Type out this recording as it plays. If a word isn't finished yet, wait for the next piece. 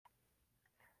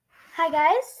Hi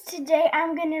guys, today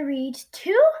I'm going to read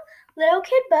two little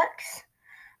kid books.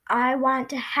 I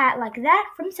Want a Hat Like That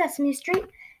from Sesame Street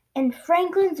and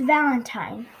Franklin's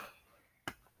Valentine.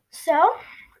 So,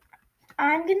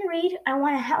 I'm going to read I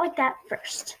Want a Hat Like That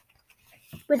first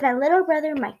with my little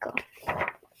brother Michael.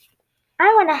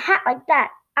 I want a hat like that.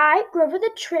 I, Grover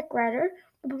the Trick Rider,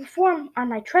 will perform on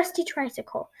my trusty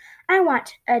tricycle. I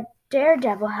want a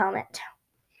daredevil helmet.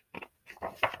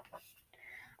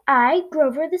 I,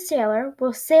 Grover the Sailor,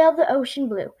 will sail the ocean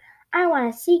blue. I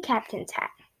want a sea captain's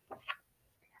hat.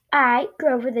 I,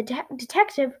 Grover the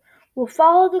detective, will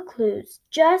follow the clues,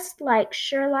 just like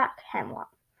Sherlock Hemlock.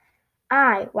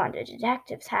 I want a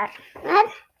detective's hat.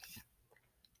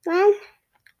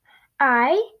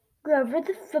 I, Grover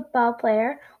the football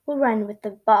player, will run with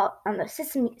the ball on the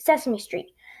Sesame Street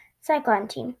Cyclone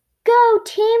team. Go,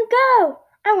 team, go!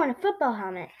 I want a football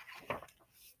helmet.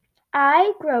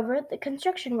 I, Grover the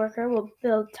construction worker, will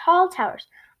build tall towers.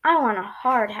 I want a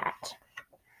hard hat.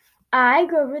 I,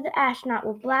 Grover the astronaut,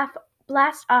 will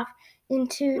blast off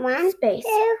into space.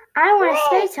 I want a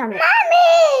space helmet.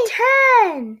 Mommy!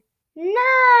 10,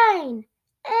 9,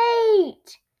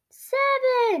 8,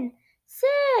 7,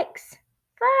 6,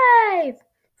 5,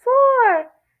 4,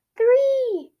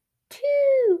 3,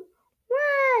 2,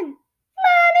 1.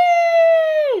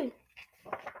 Mommy!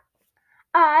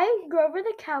 I, Grover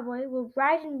the cowboy, will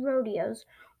ride in rodeos.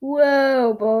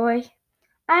 Whoa, boy.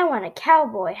 I want a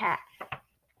cowboy hat.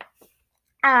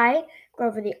 I,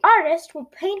 Grover the artist, will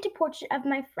paint a portrait of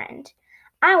my friend.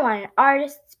 I want an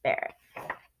artist's spirit.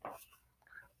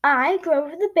 I,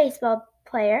 Grover the baseball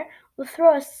player, will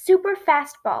throw a super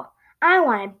fast ball. I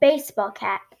want a baseball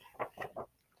cap.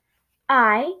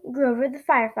 I, Grover the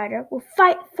firefighter, will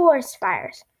fight forest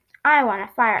fires. I want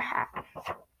a fire hat.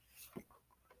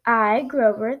 I,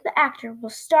 Grover the actor, will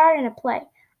star in a play.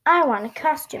 I want a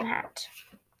costume hat.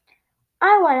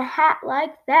 I want a hat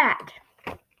like that.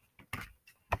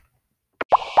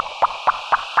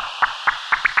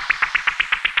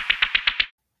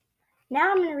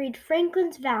 Now I'm going to read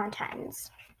Franklin's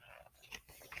Valentines.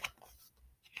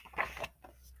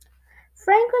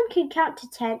 Franklin could count to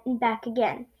 10 and back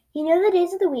again. He knew the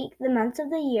days of the week, the months of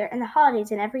the year, and the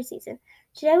holidays in every season.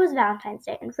 Today was Valentine's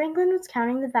Day, and Franklin was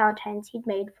counting the valentines he'd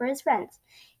made for his friends.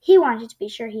 He wanted to be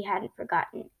sure he hadn't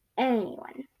forgotten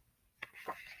anyone.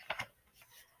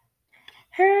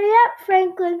 Hurry up,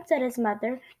 Franklin, said his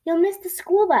mother. You'll miss the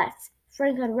school bus.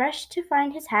 Franklin rushed to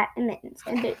find his hat and mittens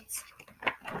and boots.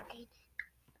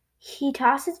 He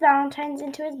tossed his valentines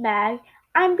into his bag.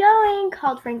 I'm going,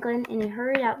 called Franklin, and he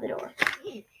hurried out the door.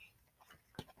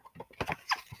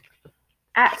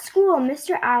 At school,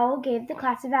 Mr. Owl gave the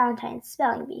class a Valentine's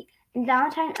spelling bee and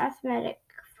Valentine arithmetic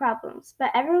problems,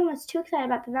 but everyone was too excited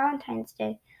about the Valentine's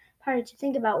Day party to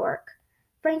think about work.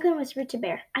 Franklin whispered to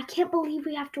Bear, I can't believe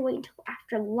we have to wait until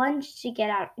after lunch to give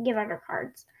out our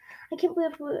cards. I can't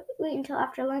believe we have to wait until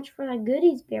after lunch for the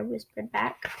goodies, Bear whispered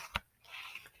back.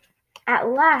 At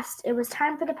last, it was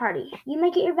time for the party. You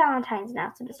may get your Valentines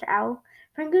now, said Mr. Owl.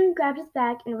 Franklin grabbed his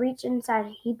bag and reached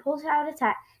inside. He pulled out his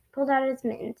hat, pulled out his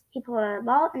mittens. He pulled out a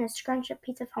ball and a scrunched-up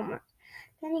piece of homework.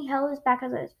 Then he held his back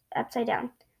upside down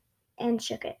and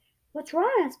shook it. What's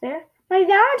wrong? asked Bear. My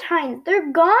Valentines!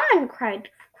 They're gone! cried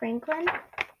Franklin.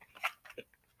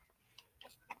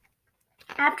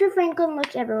 After Franklin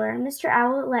looked everywhere, Mr.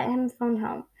 Owl let him phone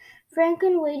home.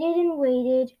 Franklin waited and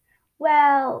waited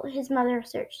while his mother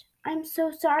searched. I'm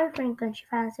so sorry, Franklin, she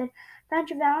finally said. Found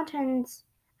your Valentines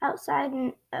outside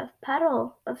in a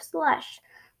puddle of slush.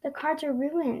 The cards are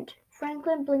ruined.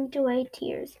 Franklin blinked away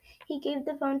tears. He gave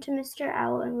the phone to Mr.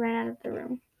 Owl and ran out of the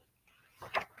room.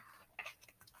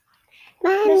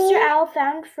 Mommy. Mr. Owl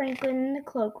found Franklin in the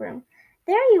cloakroom.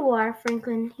 There you are,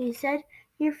 Franklin, he said.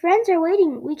 Your friends are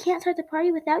waiting. We can't start the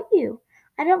party without you.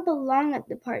 I don't belong at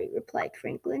the party, replied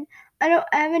Franklin. I don't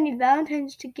have any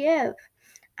Valentines to give.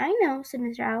 I know, said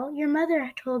Mr. Owl. Your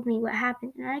mother told me what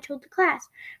happened, and I told the class.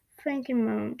 Franklin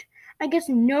moaned. I guess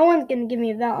no one's going to give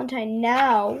me a Valentine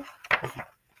now.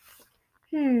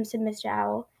 Said Mr.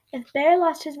 Owl. If Bear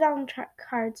lost his Valentine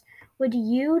cards, would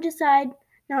you decide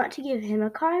not to give him a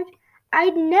card?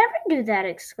 I'd never do that,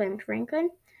 exclaimed Franklin.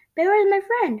 Bear is my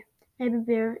friend. Maybe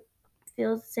Bear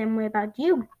feels the same way about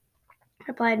you,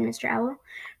 replied Mr. Owl.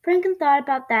 Franklin thought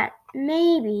about that.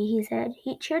 Maybe, he said.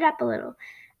 He cheered up a little.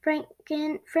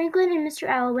 Franklin and Mr.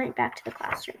 Owl went back to the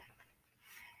classroom.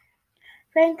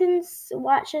 Franklin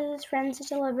watched as his friends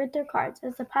delivered their cards.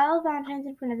 As the pile of valentines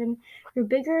in front of him grew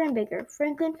bigger and bigger,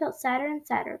 Franklin felt sadder and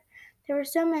sadder. There were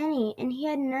so many, and he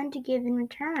had none to give in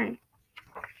return.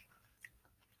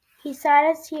 He sighed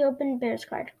as he opened Bear's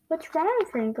card. What's wrong,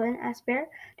 Franklin? asked Bear.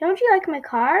 Don't you like my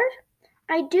card?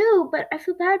 I do, but I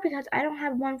feel bad because I don't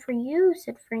have one for you,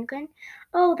 said Franklin.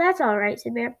 Oh, that's all right,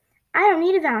 said Bear. I don't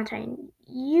need a Valentine.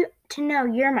 You to know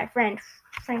you're my friend,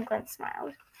 Franklin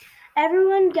smiled.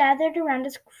 Everyone gathered around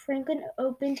as Franklin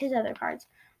opened his other cards.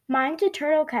 Mine's a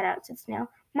turtle cutout, said Snail.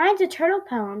 Mine's a turtle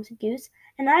poem, said Goose.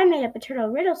 And I made up a turtle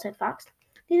riddle, said Fox.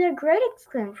 These are great,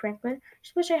 exclaimed Franklin.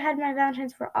 Just wish I had my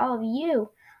Valentines for all of you.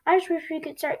 I just wish we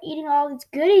could start eating all these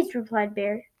goodies, replied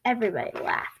Bear. Everybody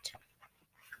laughed.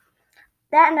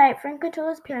 That night, Franklin told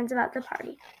his parents about the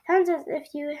party. Sounds as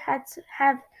if you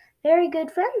have very good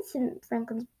friends, said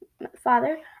Franklin's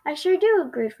father. I sure do,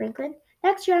 agreed Franklin.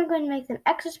 Next year I'm going to make them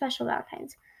extra special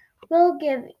Valentines. You've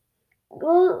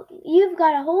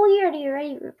got a whole year to get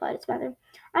ready, replied his mother.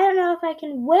 I don't know if I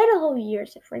can wait a whole year,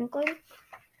 said Franklin.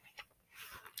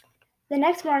 The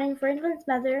next morning, Franklin's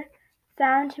mother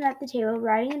found him at the table,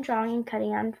 writing and drawing and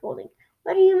cutting and folding.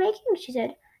 What are you making? She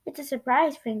said. It's a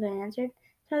surprise, Franklin answered.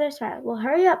 His mother smiled. Well,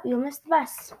 hurry up, you'll miss the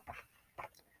bus.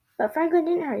 But Franklin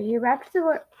didn't hurry. He wrapped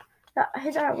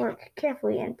his artwork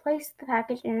carefully and placed the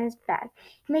package in his bag.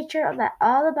 He made sure that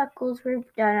all the buckles were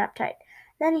done up tight.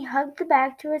 Then he hugged the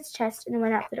bag to his chest and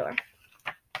went out the door.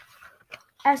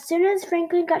 As soon as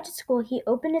Franklin got to school, he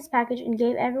opened his package and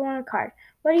gave everyone a card.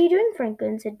 What are you doing,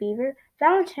 Franklin? Said Beaver.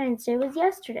 Valentine's Day was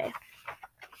yesterday.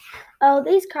 Oh,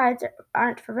 these cards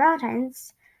aren't for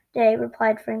Valentine's Day,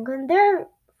 replied Franklin. They're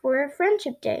for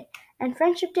Friendship Day, and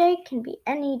Friendship Day can be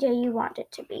any day you want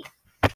it to be.